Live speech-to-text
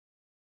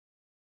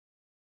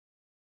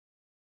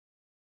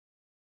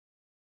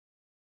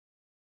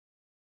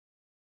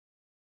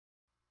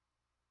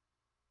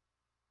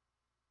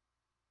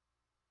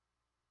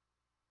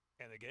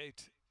and the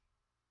gate.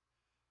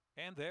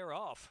 And they're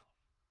off.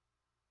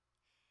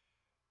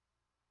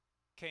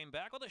 Came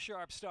back with a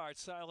sharp start.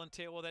 Silent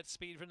Tail with that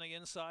speed from the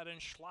inside,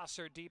 and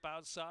Schlosser deep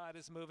outside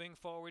is moving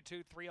forward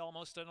 2-3,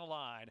 almost in a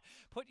line.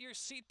 Put Your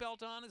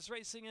Seatbelt On is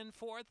racing in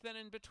fourth. Then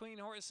in between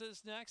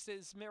horses next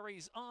is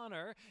Mary's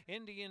Honor.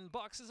 Indian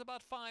Bucks is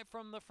about 5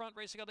 from the front,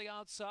 racing on the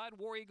outside.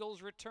 War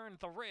Eagle's Return at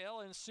the rail,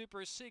 and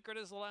Super Secret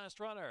is the last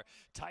runner.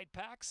 Tight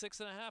Pack,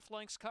 6.5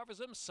 lengths covers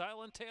him.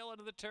 Silent Tail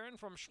into the turn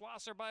from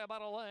Schlosser by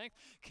about a length.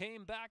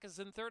 Came back as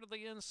in third of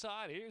the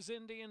inside. Here's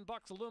Indian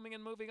Bucks looming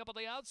and moving up on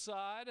the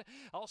outside.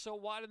 Also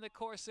wide in the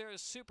course there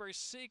is Super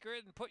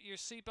Secret, and Put Your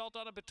Seatbelt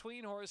On it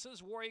between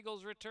horses. War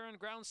Eagle's Return,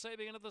 ground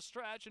saving into the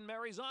stretch, and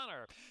Mary's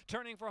Honor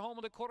turning for home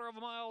with a quarter of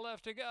a mile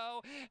left to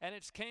go. And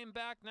it's came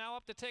back now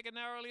up to take a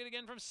narrow lead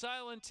again from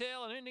Silent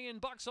Tail, and Indian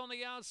Bucks on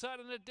the outside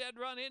in a dead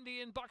run.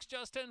 Indian Bucks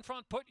just in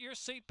front. Put Your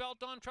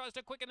Seatbelt On tries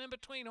to quicken in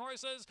between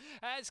horses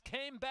as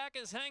Came Back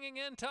is hanging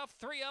in tough.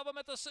 3 of them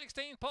at the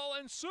 16th pole,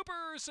 and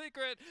Super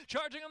Secret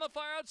charging on the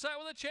far outside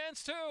with a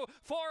chance too.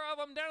 4 of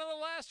them down to the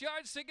last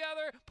yards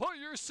together. Put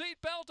Your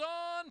Seatbelt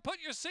On. Put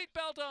Your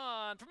Seatbelt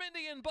On from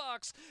Indian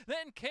Bucks.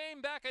 Then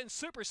Came Back and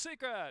Super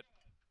Secret.